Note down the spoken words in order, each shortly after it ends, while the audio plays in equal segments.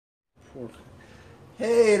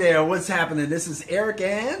Hey there, what's happening? This is Eric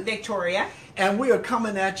and Victoria. And we are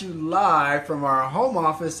coming at you live from our home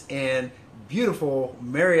office in beautiful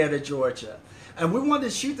Marietta, Georgia. And we wanted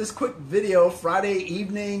to shoot this quick video Friday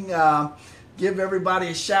evening, give everybody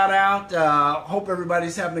a shout out. Hope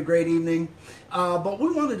everybody's having a great evening. But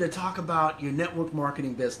we wanted to talk about your network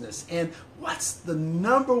marketing business and what's the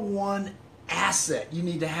number one asset you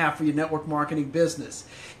need to have for your network marketing business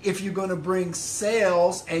if you're going to bring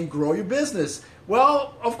sales and grow your business.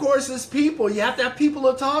 Well, of course, it's people. You have to have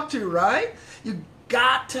people to talk to, right? You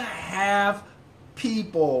got to have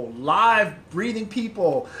people, live, breathing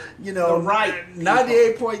people. You know, the right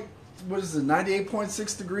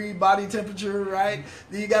 98.6 degree body temperature, right?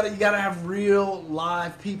 You got to have real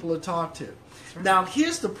live people to talk to. Right. Now,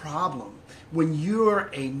 here's the problem. When you're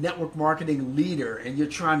a network marketing leader and you're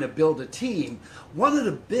trying to build a team, one of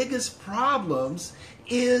the biggest problems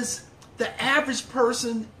is the average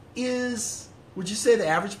person is, would you say the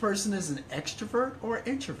average person is an extrovert or an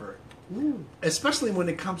introvert? Ooh. Especially when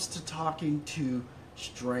it comes to talking to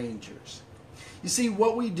strangers. You see,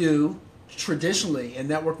 what we do traditionally in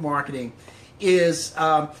network marketing is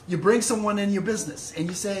you bring someone in your business and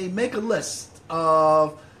you say, make a list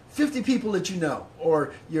of 50 people that you know,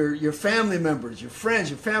 or your family members, your friends,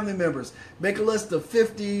 your family members. Make a list of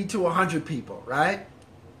 50 to 100 people, right?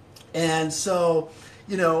 And so,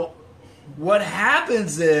 you know, what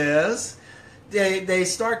happens is they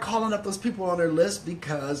start calling up those people on their list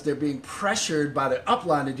because they're being pressured by their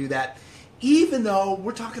upline to do that, even though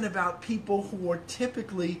we're talking about people who are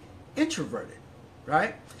typically introverted,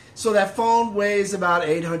 right? So that phone weighs about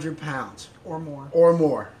 800 pounds. Or more. Or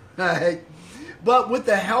more, right? But with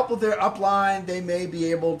the help of their upline, they may be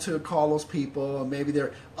able to call those people, and maybe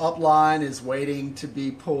their upline is waiting to be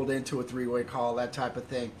pulled into a three-way call, that type of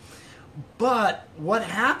thing. But what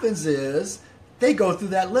happens is they go through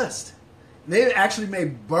that list. They actually may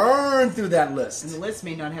burn through that list. And the list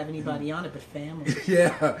may not have anybody on it but family.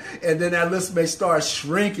 Yeah, and then that list may start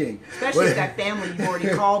shrinking. Especially if that family you've already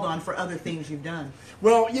called on for other things you've done.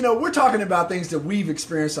 Well, you know, we're talking about things that we've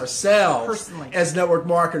experienced ourselves personally as network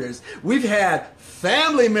marketers. We've had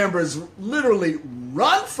family members literally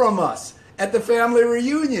run from us at the family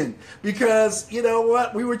reunion because, you know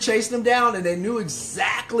what, we were chasing them down and they knew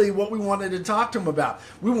exactly what we wanted to talk to them about.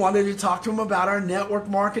 We wanted to talk to them about our network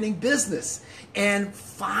marketing business. And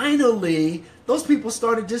finally, those people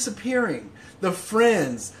started disappearing. The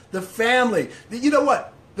friends, the family. You know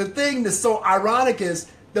what? The thing that's so ironic is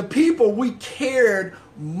the people we cared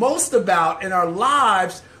most about in our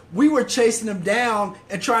lives, we were chasing them down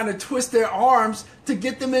and trying to twist their arms to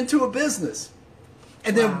get them into a business.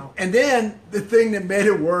 And then, wow. And then the thing that made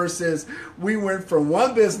it worse is we went from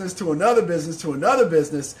one business to another business to another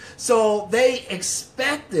business. So they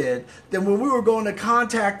expected that when we were going to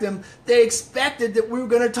contact them, they expected that we were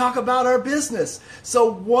going to talk about our business.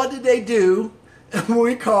 So what did they do? When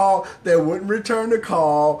we call, they wouldn't return the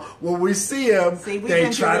call. When we see them, they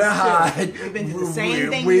try to hide. We've been through the same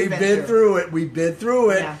thing. We've been through it. We've been through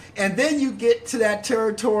it. Yeah. And then you get to that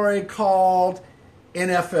territory called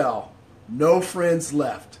NFL. No friends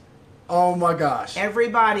left. Oh my gosh.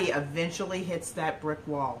 Everybody eventually hits that brick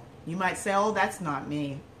wall. You might say, oh, that's not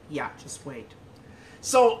me. Yeah, just wait.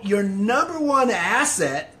 So your number one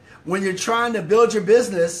asset when you're trying to build your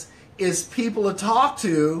business is people to talk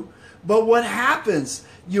to. But what happens?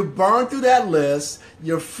 You burn through that list.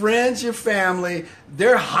 Your friends, your family,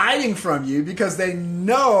 they're hiding from you because they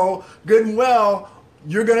know good and well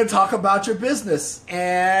you're going to talk about your business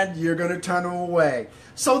and you're going to turn them away.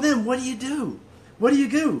 So then what do you do? What do you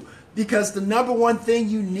do? Because the number one thing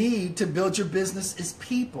you need to build your business is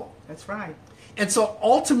people. That's right. And so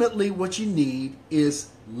ultimately what you need is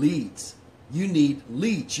leads. You need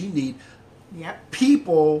leads. You need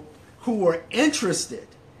people who are interested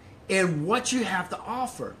in what you have to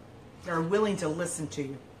offer. They're willing to listen to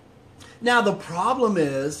you. Now the problem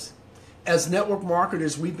is, as network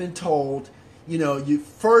marketers, we've been told, you know,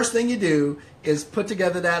 first thing you do is put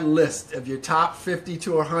together that list of your top 50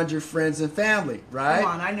 to 100 friends and family, right?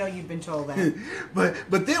 Come on, I know you've been told that.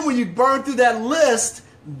 but then when you burn through that list,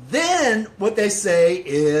 then what they say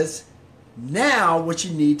is, now what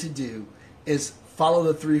you need to do is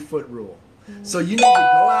follow the 3-foot rule. So you need to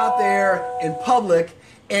go out there in public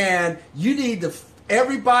and you need to,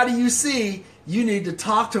 everybody you see, you need to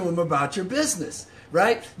talk to them about your business.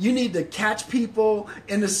 Right? You need to catch people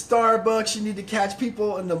in the Starbucks. You need to catch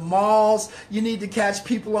people in the malls. You need to catch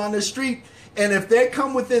people on the street. And if they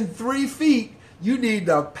come within 3 feet, you need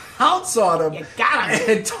to pounce on them You got 'em.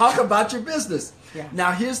 and talk about your business. Yeah.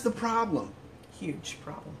 Now, here's the problem. Huge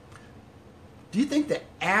problem. Do you think the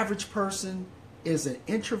average person is an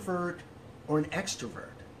introvert or an extrovert?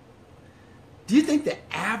 Do you think the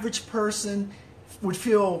average person would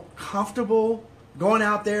feel comfortable going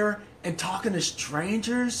out there and talking to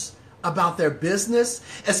strangers about their business,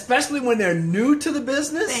 especially when they're new to the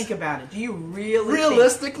business? Think about it. Do you really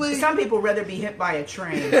realistically? Some people would rather be hit by a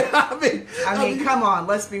train. I mean, come on,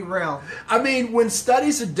 let's be real. I mean, when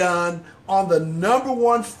studies are done on the number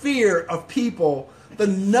one fear of people, the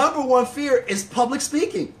number one fear is public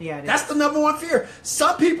speaking. Yeah, that's the number one fear.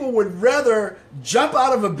 Some people would rather jump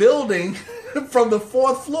out of a building from the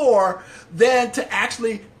fourth floor than to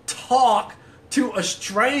actually talk to a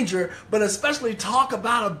stranger, but especially talk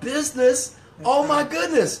about a business. Oh my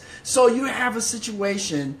goodness. So you have a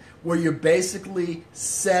situation where you're basically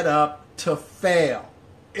set up to fail.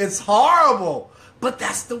 It's horrible, but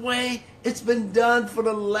that's the way it's been done for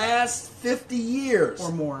the last 50 years.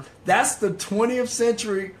 Or more. That's the 20th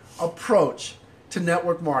century approach to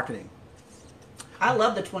network marketing. I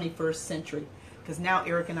love the 21st century because now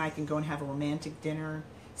Eric and I can go and have a romantic dinner,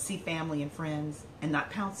 see family and friends, and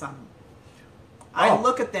not pounce on them. I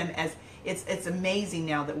look at them as it's amazing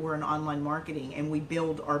now that we're in online marketing and we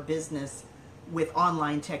build our business with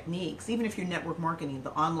online techniques. Even if you're network marketing,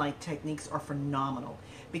 the online techniques are phenomenal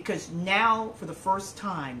because now for the first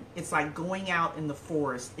time it's like going out in the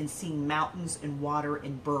forest and seeing mountains and water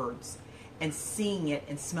and birds and seeing it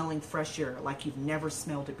and smelling fresh air like you've never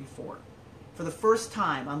smelled it before. For the first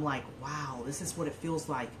time I'm like, wow, this is what it feels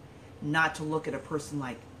like not to look at a person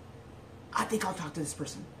like, I think I'll talk to this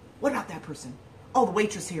person. What about that person? Oh, the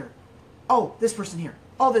waitress here. Oh, this person here.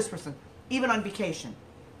 Oh, this person. Even on vacation.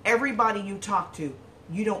 Everybody you talk to,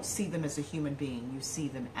 you don't see them as a human being. You see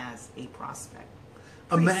them as a prospect.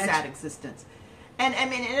 Pretty sad existence. And I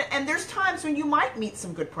mean, and there's times when you might meet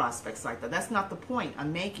some good prospects like that. That's not the point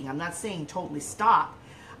I'm making. I'm not saying totally stop.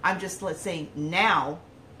 I'm just saying now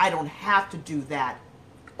I don't have to do that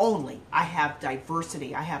only. I have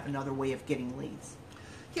diversity. I have another way of getting leads.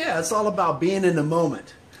 Yeah, it's all about being in the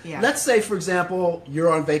moment. Yeah. Let's say, for example,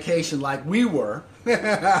 you're on vacation like we were. We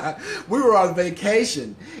were on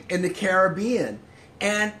vacation in the Caribbean,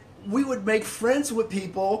 and we would make friends with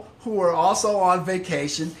people who were also on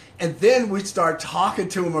vacation, and then we'd start talking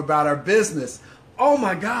to them about our business. Oh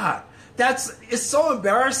my God. It's so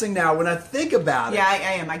embarrassing now when I think about it. Yeah,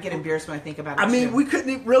 I am. I get embarrassed when I think about it. I mean, we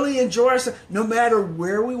couldn't really enjoy ourselves no matter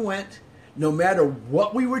where we went. No matter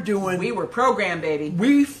what we were doing. We were programmed, baby.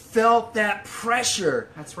 We felt that pressure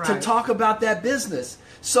to talk about that business.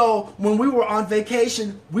 So when we were on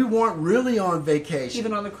vacation, we weren't really on vacation.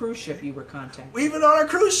 Even on the cruise ship, you were contacted. Even on a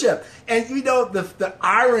cruise ship. And you know, the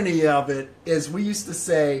irony of it is we used to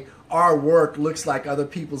say our work looks like other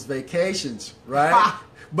people's vacations, right?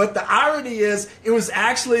 But the irony is it was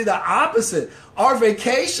actually the opposite. Our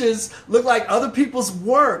vacations look like other people's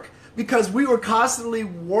work, because we were constantly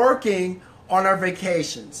working on our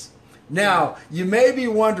vacations. Now, you may be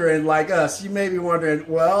wondering, like us, you may be wondering,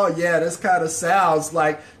 well, yeah, this kind of sounds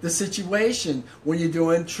like the situation when you're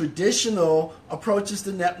doing traditional approaches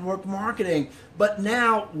to network marketing. But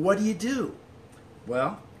now, what do?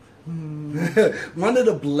 Well, one of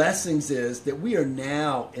the blessings is that we are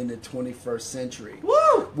now in the 21st century.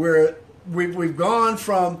 Woo! We've gone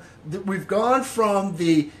from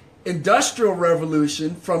the Industrial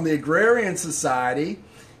Revolution, from the agrarian society,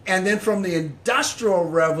 and then from the Industrial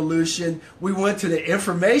Revolution we went to the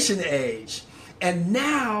information age, and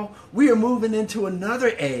now we are moving into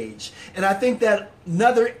another age. And I think that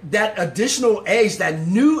additional age, that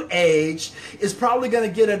new age, is probably going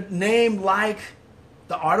to get a name like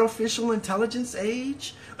the artificial intelligence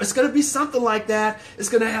age. It's going to be something like that. It's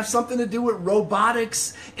going to have something to do with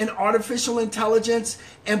robotics and artificial intelligence.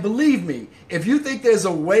 And believe me, if you think there's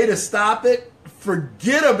a way to stop it,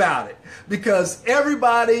 forget about it. Because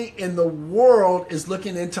everybody in the world is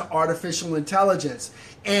looking into artificial intelligence.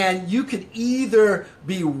 And you could either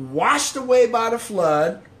be washed away by the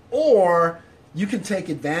flood, or you can take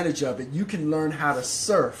advantage of it. You can learn how to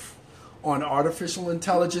surf on artificial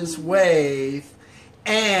intelligence wave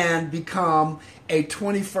and become a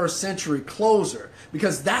 21st century closer,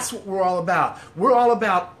 because that's what we're all about. We're all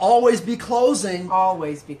about always be closing.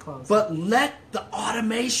 Always be closing. But let the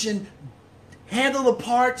automation handle the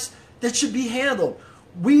parts that should be handled.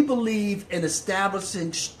 We believe in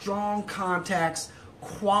establishing strong contacts,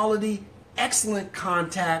 quality, excellent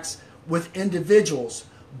contacts with individuals.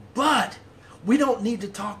 But we don't need to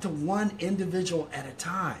talk to one individual at a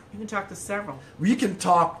time. You can talk to several. You can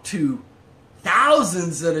talk to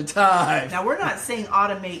thousands at a time. Now, we're not saying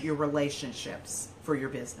automate your relationships for your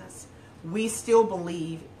business. We still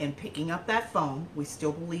believe in picking up that phone. We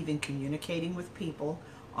still believe in communicating with people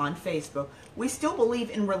on Facebook. We still believe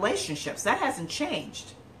in relationships. That hasn't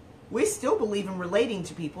changed. We still believe in relating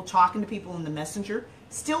to people, talking to people in the messenger,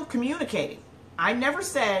 still communicating. I never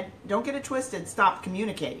said, don't get it twisted, stop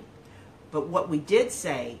communicating. But what we did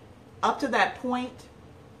say, up to that point,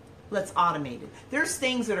 let's automate it. There's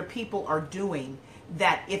things that people are doing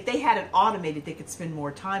that if they had it automated, they could spend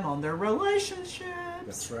more time on their relationships.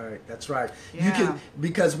 That's right. That's right. Yeah. You can,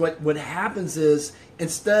 because what happens is,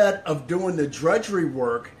 instead of doing the drudgery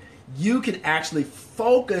work, you can actually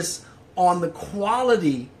focus on the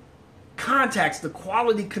quality contacts, the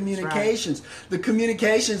quality communications, the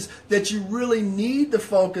communications that you really need to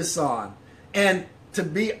focus on. And to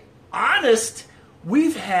be honest,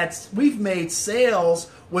 we've made sales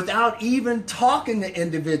without even talking to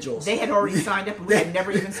individuals. They had already signed up and we had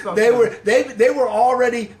never even spoken to them. They were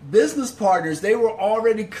already business partners. They were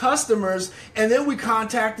already customers, and then we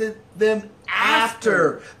contacted them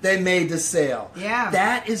after they made the sale. Yeah.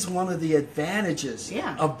 That is one of the advantages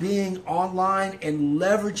of being online and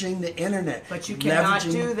leveraging the internet. But you cannot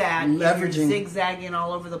do that if you're zigzagging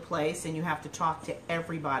all over the place and you have to talk to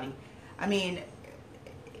everybody. I mean,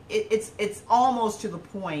 it's almost to the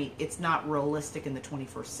point it's not realistic in the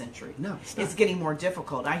 21st century. No, it's getting more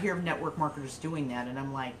difficult. I hear of network marketers doing that, and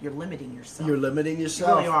I'm like, you're limiting yourself. You're limiting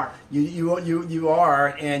yourself. You really are. You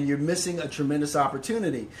are, and you're missing a tremendous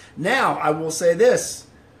opportunity. Now, I will say this.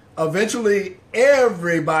 Eventually,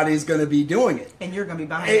 everybody's going to be doing it. And you're going to be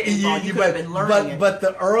behind it. You could have been learning it. But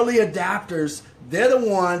the early adapters, they're the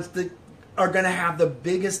ones that are going to have the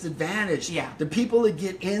biggest advantage. Yeah. The people that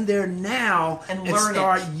get in there now and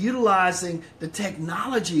start utilizing the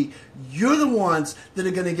technology, you're the ones that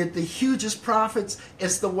are going to get the hugest profits.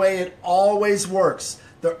 It's the way it always works.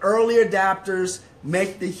 The early adapters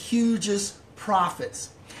make the hugest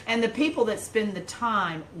profits. And the people that spend the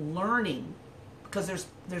time learning, because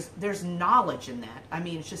there's knowledge in that. I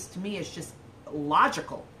mean, it's just, to me, it's just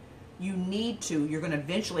logical. You're going to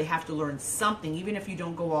eventually have to learn something, even if you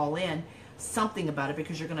don't go all in, something about it,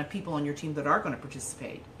 because you're going to have people on your team that are going to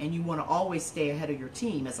participate, and you want to always stay ahead of your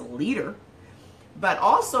team as a leader. But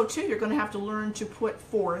also, too, you're going to have to learn to put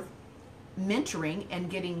forth mentoring and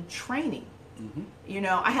getting training. Mm-hmm. You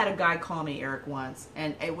know, I had a guy call me, Eric, once,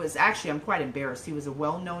 and it was actually, I'm quite embarrassed. He was a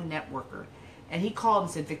well-known networker, and he called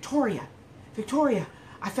and said, Victoria,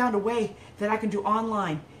 I found a way that I can do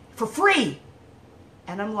online for free.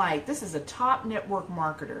 And I'm like, this is a top network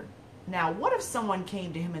marketer. Now, what if someone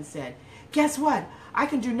came to him and said, guess what? I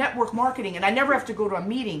can do network marketing and I never have to go to a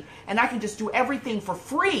meeting and I can just do everything for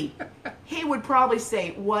free. He would probably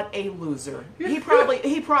say, what a loser. He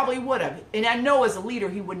probably would have. And I know as a leader,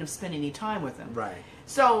 he wouldn't have spent any time with him. Right.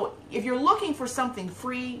 So if you're looking for something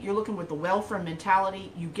free, you're looking with the welfare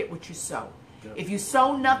mentality, you get what you sow. Yep. If you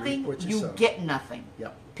sow nothing, you get nothing.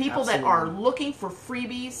 Yep. People that are looking for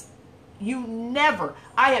freebies,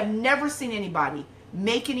 I have never seen anybody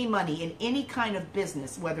make any money in any kind of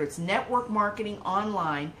business, whether it's network marketing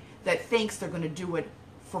online, that thinks they're going to do it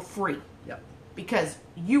for free. Yep. Because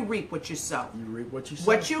you reap what you sow. You reap what you sow.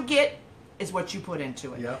 What you get is what you put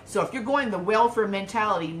into it. Yep. So if you're going the welfare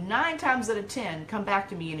mentality, 9 times out of 10, come back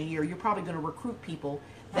to me in a year, you're probably going to recruit people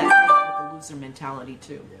that make with the loser mentality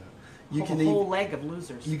too. Yeah. You can a whole leg of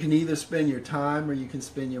losers. You can either spend your time or you can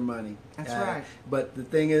spend your money. That's right. But the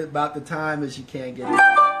thing about the time is you can't get it.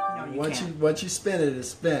 No, you can't. Once you spend it, it's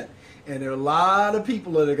spent. And there are a lot of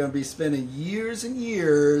people that are going to be spending years and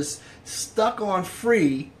years stuck on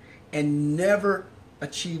free and never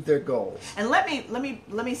achieve their goals. And let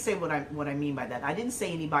me say what I mean by that. I didn't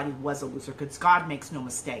say anybody was a loser, because God makes no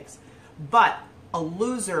mistakes. But a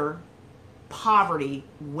loser, poverty,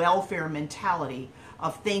 welfare mentality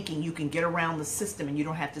of thinking you can get around the system and you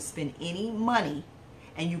don't have to spend any money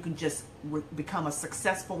and you can just become a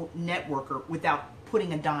successful networker without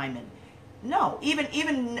putting a dime in. No,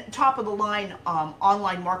 even top of the line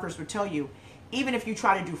online marketers would tell you, even if you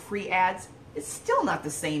try to do free ads, it's still not the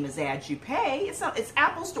same as ads you pay. It's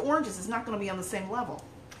apples to oranges. It's not going to be on the same level.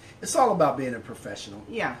 It's all about being a professional.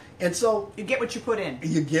 Yeah. And so you get what you put in.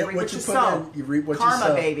 You get what you put in. You reap what you sow.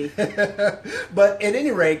 Karma, baby. But at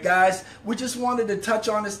any rate, guys, we just wanted to touch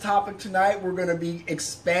on this topic tonight. We're going to be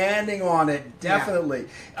expanding on it, definitely,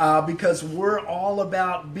 because we're all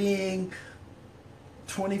about being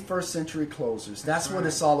 21st century closers. That's what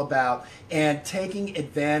it's all about. And taking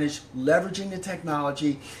advantage, leveraging the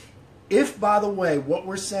technology. If, by the way, what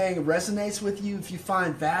we're saying resonates with you, if you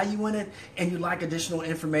find value in it and you'd like additional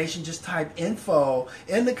information, just type info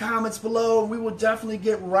in the comments below. We will definitely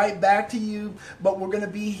get right back to you. But we're going to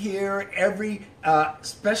be here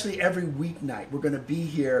especially every weeknight. We're going to be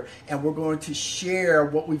here and we're going to share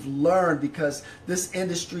what we've learned, because this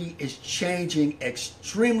industry is changing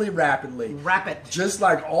extremely rapidly. Rapid. Just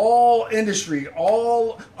like all industry,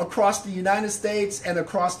 all across the United States and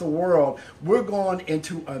across the world, we're going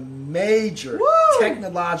into a major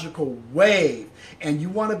technological wave, and you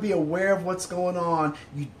want to be aware of what's going on.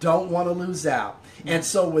 You don't want to lose out. And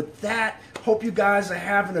so with that, hope you guys are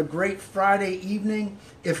having a great Friday evening.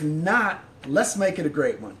 If not, let's make it a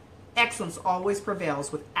great one. Excellence always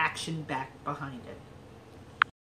prevails with action back behind it.